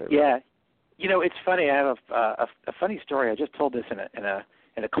exactly right. Yeah. It's funny. I have a funny story. I just told this in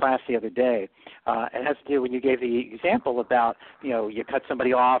a class the other day. It has to do when you gave the example about, you cut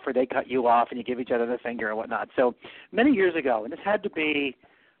somebody off or they cut you off and you give each other the finger and whatnot. So many years ago, and this had to be,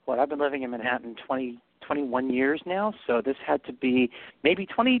 I've been living in Manhattan 21 years now, so this had to be maybe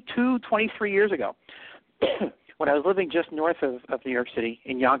 22, 23 years ago when I was living just north of New York City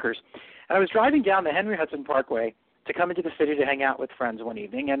in Yonkers. And I was driving down the Henry Hudson Parkway to come into the city to hang out with friends one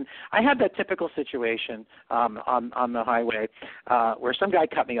evening. And I had that typical situation on the highway where some guy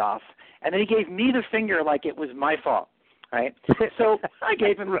cut me off, and then he gave me the finger like it was my fault, right? So I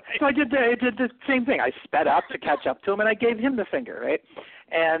gave him so I did the same thing. I sped up to catch up to him, and I gave him the finger, right?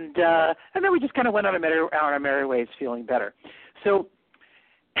 And then we just kind of went on our merry ways feeling better. So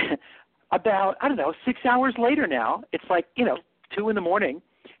about, 6 hours later now, it's like, 2 in the morning,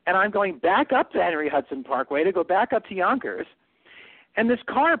 and I'm going back up the Henry Hudson Parkway to go back up to Yonkers, and this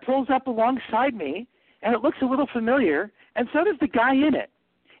car pulls up alongside me, and it looks a little familiar, and so does the guy in it.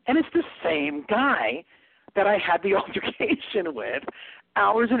 And it's the same guy that I had the altercation with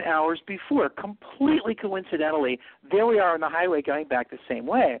hours and hours before. Completely coincidentally, there we are on the highway going back the same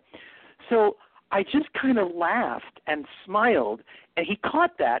way. So I just kind of laughed and smiled, and he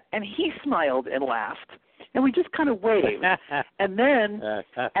caught that, and he smiled and laughed. And we just kind of waved. And then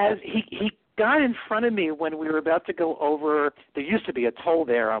as he got in front of me when we were about to go over, there used to be a toll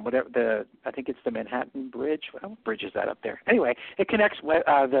there on whatever I think it's the Manhattan Bridge. What bridge is that up there? Anyway, it connects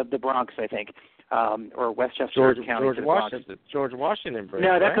the Bronx, I think, or Westchester County to the Bronx. George Washington Bridge.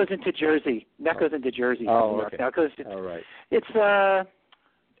 No, that goes into Jersey. That goes into Jersey. Oh, okay. Now it goes to, all right. It's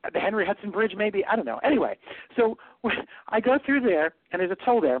the Henry Hudson Bridge, maybe. I don't know. Anyway, so I go through there, and there's a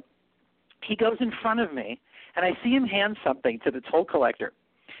toll there. He goes in front of me, and I see him hand something to the toll collector.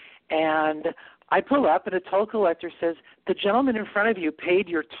 And I pull up, and the toll collector says, "The gentleman in front of you paid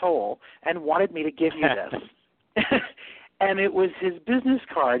your toll and wanted me to give you this." And it was his business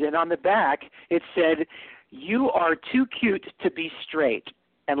card, and on the back it said, "You are too cute to be straight,"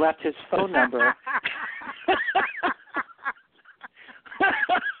 and left his phone number.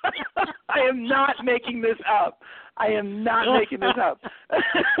 I am not making this up. I am not making this up.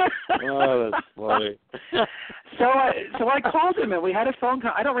 Oh, that's funny. So I called him, and we had a phone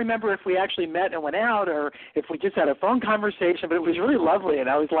I don't remember if we actually met and went out or if we just had a phone conversation, but it was really lovely. And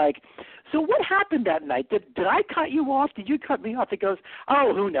I was like, "So what happened that night? Did I cut you off? Did you cut me off?" He goes,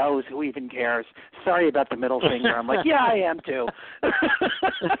 "Oh, who knows? Who even cares? Sorry about the middle finger." I'm like, "Yeah, I am too."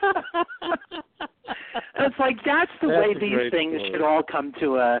 And it's like that's the way these things should all come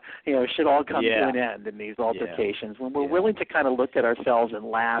to to an end in these altercations, when we're willing to kind of look at ourselves and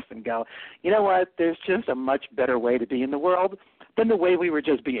laugh and go, you know what, there's just a much better way to be in the world than the way we were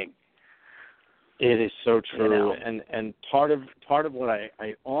just being. It is so true. You know? And part of what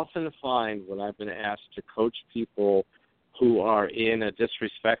I often find when I've been asked to coach people who are in a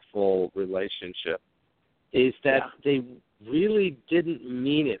disrespectful relationship is that they really didn't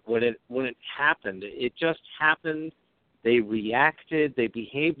mean it when it happened. It just happened. They reacted. They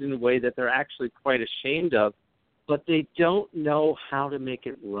behaved in a way that they're actually quite ashamed of, but they don't know how to make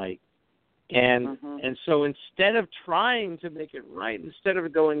it right. And so instead of trying to make it right, instead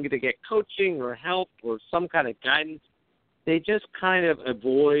of going to get coaching or help or some kind of guidance, they just kind of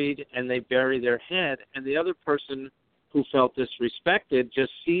avoid and they bury their head. And the other person who felt disrespected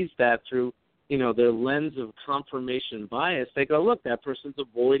just sees that through, their lens of confirmation bias. They go, look, that person's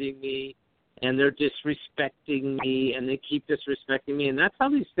avoiding me and they're disrespecting me and they keep disrespecting me. And that's how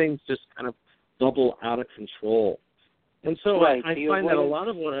these things just kind of bubble out of control. And so I find that a lot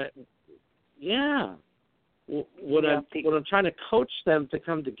of what I'm trying to coach them to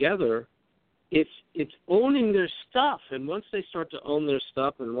come together, it's owning their stuff. And once they start to own their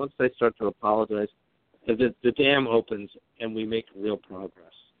stuff and once they start to apologize, the dam opens and we make real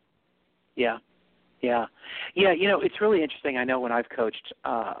progress. Yeah. It's really interesting. I know when I've coached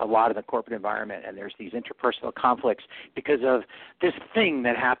a lot in the corporate environment, and there's these interpersonal conflicts because of this thing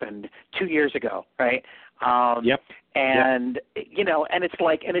that happened 2 years ago, right? And and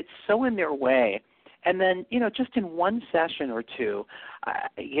it's so in their way. And then, just in one session or two,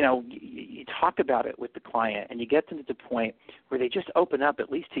 you talk about it with the client and you get them to the point where they just open up,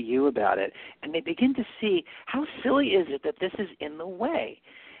 at least to you, about it, and they begin to see how silly is it that this is in the way.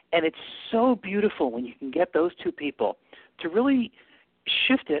 And it's so beautiful when you can get those two people to really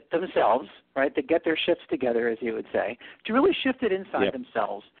shift it themselves, right, to get their shifts together, as you would say, to really shift it inside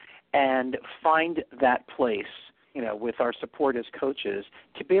themselves and find that place, with our support as coaches,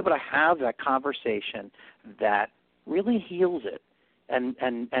 to be able to have that conversation that really heals it and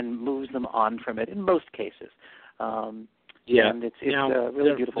moves them on from it in most cases. And it's a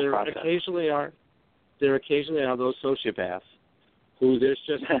really beautiful process. There occasionally are those sociopaths who there's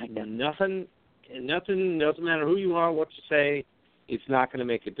just nothing, doesn't matter who you are, what you say, it's not going to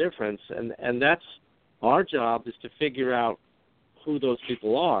make a difference. And that's our job, is to figure out who those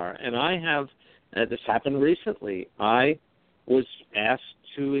people are. And I have, this happened recently, I was asked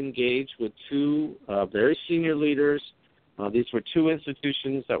to engage with two very senior leaders. These were two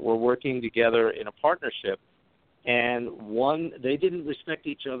institutions that were working together in a partnership. And they didn't respect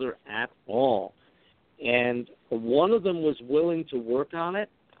each other at all. And one of them was willing to work on it,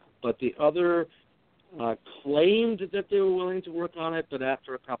 but the other claimed that they were willing to work on it, but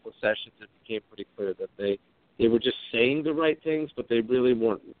after a couple of sessions it became pretty clear that they were just saying the right things, but they really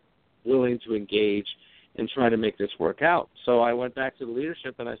weren't willing to engage and try to make this work out. So I went back to the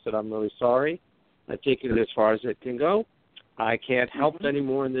leadership and I said, I'm really sorry. I've taken it as far as it can go. I can't help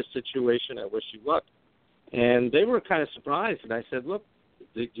anymore in this situation. I wish you luck. And they were kind of surprised. And I said, look,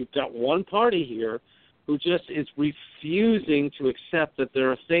 you've got one party here who just is refusing to accept that there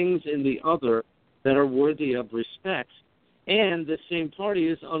are things in the other that are worthy of respect, and the same party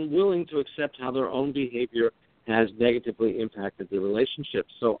is unwilling to accept how their own behavior has negatively impacted the relationship.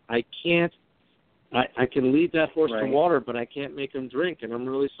 So I can lead that horse to water, but I can't make him drink, and I'm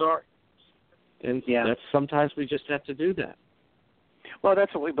really sorry. And that's, sometimes we just have to do that. Well,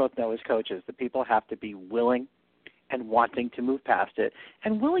 that's what we both know as coaches. The people have to be willing and wanting to move past it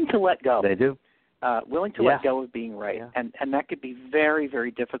and willing to let go. They do. Willing to let go of being right. Yeah. And that could be very, very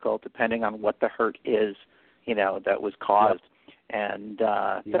difficult depending on what the hurt is, that was caused. And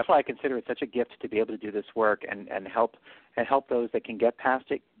that's why I consider it such a gift to be able to do this work and help those that can get past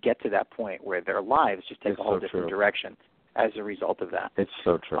it get to that point where their lives just take a whole different direction as a result of that. It's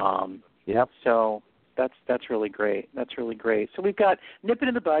so true. So that's really great. That's really great. So we've got nip it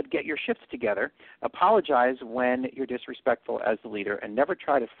in the bud, get your shifts together, apologize when you're disrespectful as the leader, and never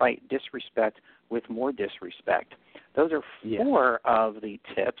try to fight disrespect with more disrespect. Those are 4 of the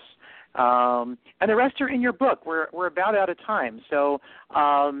tips. And the rest are in your book. We're about out of time. So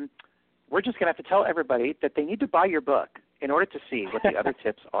we're just going to have to tell everybody that they need to buy your book in order to see what the other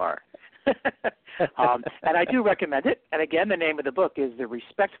tips are. And I do recommend it. And again, the name of the book is The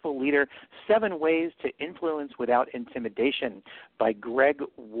Respectful Leader, 7 Ways to Influence Without Intimidation by Greg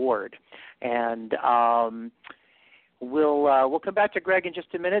Ward. And we'll come back to Greg in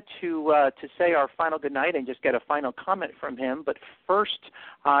just a minute to say our final goodnight and just get a final comment from him. But first,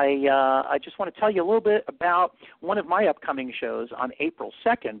 I just want to tell you a little bit about one of my upcoming shows on April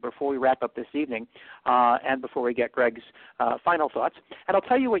 2nd before we wrap up this evening and before we get Greg's final thoughts. And I'll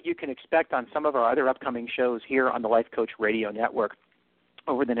tell you what you can expect on some of our other upcoming shows here on the Life Coach Radio Network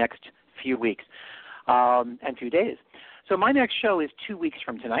over the next few weeks and few days. So my next show is 2 weeks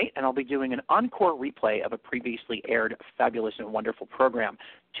from tonight, and I'll be doing an encore replay of a previously aired fabulous and wonderful program.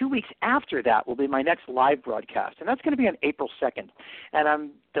 2 weeks after that will be my next live broadcast, and that's going to be on April 2nd. And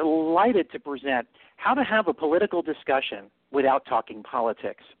I'm delighted to present how to have a political discussion without talking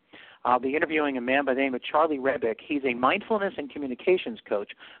politics. I'll be interviewing a man by the name of Charlie Rebick. He's a mindfulness and communications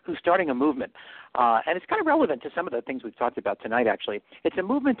coach who's starting a movement. And it's kind of relevant to some of the things we've talked about tonight, actually. It's a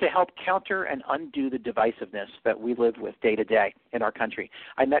movement to help counter and undo the divisiveness that we live with day to day in our country.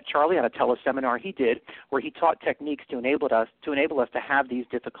 I met Charlie on a teleseminar he did where he taught techniques to enable us to have these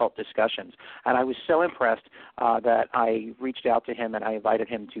difficult discussions. And I was so impressed that I reached out to him and I invited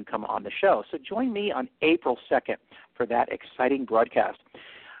him to come on the show. So join me on April 2nd for that exciting broadcast.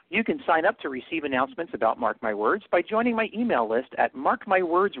 You can sign up to receive announcements about Mark My Words by joining my email list at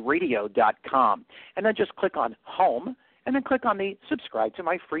markmywordsradio.com. And then just click on Home, and then click on the Subscribe to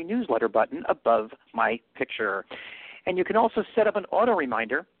my free newsletter button above my picture. And you can also set up an auto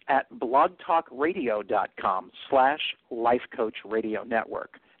reminder at blogtalkradio.com/lifecoachradionetwork.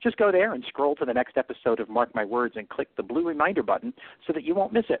 Just go there and scroll to the next episode of Mark My Words and click the blue reminder button so that you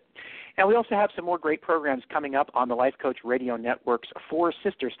won't miss it. And we also have some more great programs coming up on the Life Coach Radio Network's 4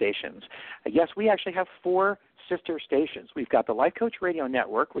 sister stations. Yes, we actually have 4 sister stations. We've got the Life Coach Radio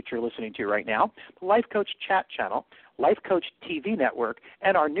Network, which you're listening to right now, the Life Coach Chat Channel, Life Coach TV Network,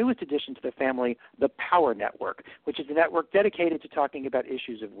 and our newest addition to the family, the Power Network, which is a network dedicated to talking about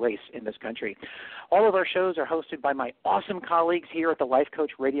issues of race in this country. All of our shows are hosted by my awesome colleagues here at the Life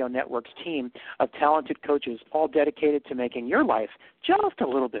Coach Radio Network's team of talented coaches, all dedicated to making your life just a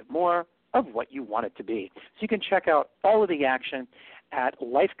little bit more of what you want it to be. So you can check out all of the action at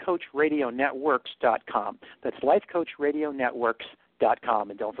lifecoachradionetworks.com. That's lifecoachradionetworks.com.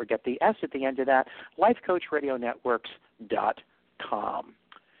 And don't forget the S at the end of that, lifecoachradionetworks.com.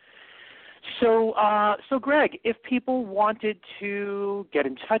 So Greg, if people wanted to get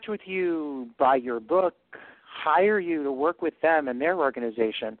in touch with you, buy your book, hire you to work with them and their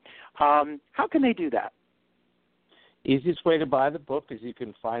organization, how can they do that? Easiest way to buy the book is you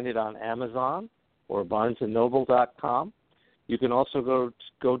can find it on Amazon or BarnesandNoble.com. You can also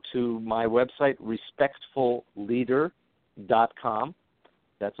go to my website, respectfulleader.com.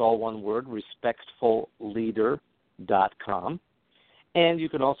 That's all one word, respectfulleader.com. And you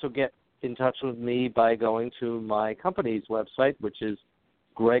can also get in touch with me by going to my company's website, which is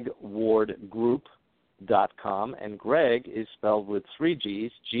gregwardgroup.com. And Greg is spelled with 3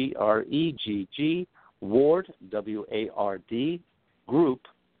 G's, G-R-E-G-G, Ward, W-A-R-D,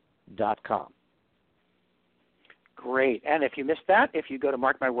 group.com. Great. And if you missed that, if you go to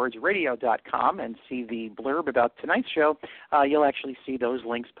markmywordsradio.com and see the blurb about tonight's show, you'll actually see those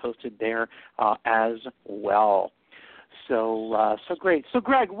links posted there as well. So great. So,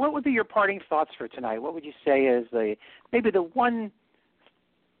 Greg, what would be your parting thoughts for tonight? What would you say is maybe the one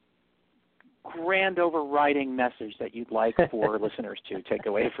grand overriding message that you'd like for listeners to take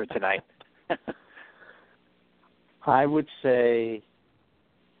away for tonight? I would say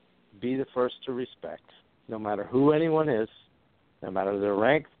be the first to respect. No matter who anyone is, no matter their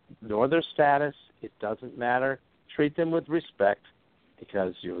rank nor their status, it doesn't matter. Treat them with respect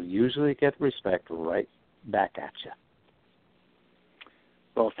because you'll usually get respect right back at you.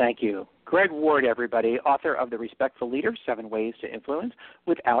 Well, thank you. Greg Ward, everybody, author of The Respectful Leader, 7 Ways to Influence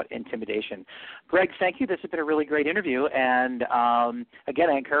Without Intimidation. Greg, thank you. This has been a really great interview. And, again,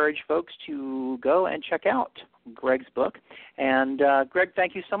 I encourage folks to go and check out Greg's book. And, Greg,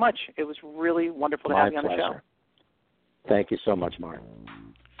 thank you so much. It was really wonderful to have you on the show. Thank you so much, Mark.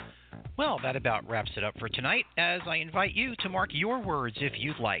 Well, that about wraps it up for tonight, as I invite you to mark your words if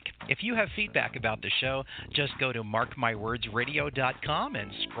you'd like. If you have feedback about the show, just go to markmywordsradio.com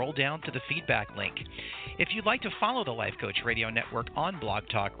and scroll down to the feedback link. If you'd like to follow the Life Coach Radio Network on Blog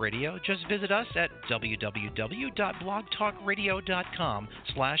Talk Radio, just visit us at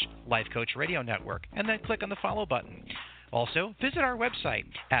www.blogtalkradio.com/Life Coach Radio Network, and then click on the follow button. Also, visit our website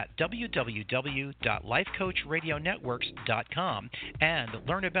at www.lifecoachradionetworks.com and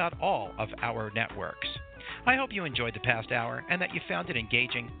learn about all of our networks. I hope you enjoyed the past hour and that you found it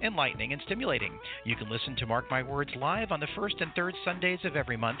engaging, enlightening, and stimulating. You can listen to Mark My Words live on the first and third Sundays of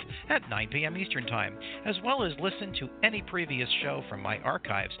every month at 9 p.m. Eastern Time, as well as listen to any previous show from my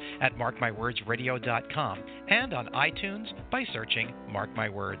archives at markmywordsradio.com and on iTunes by searching Mark My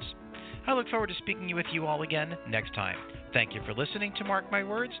Words. I look forward to speaking with you all again next time. Thank you for listening to Mark My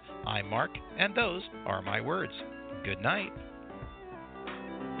Words. I'm Mark, and those are my words. Good night.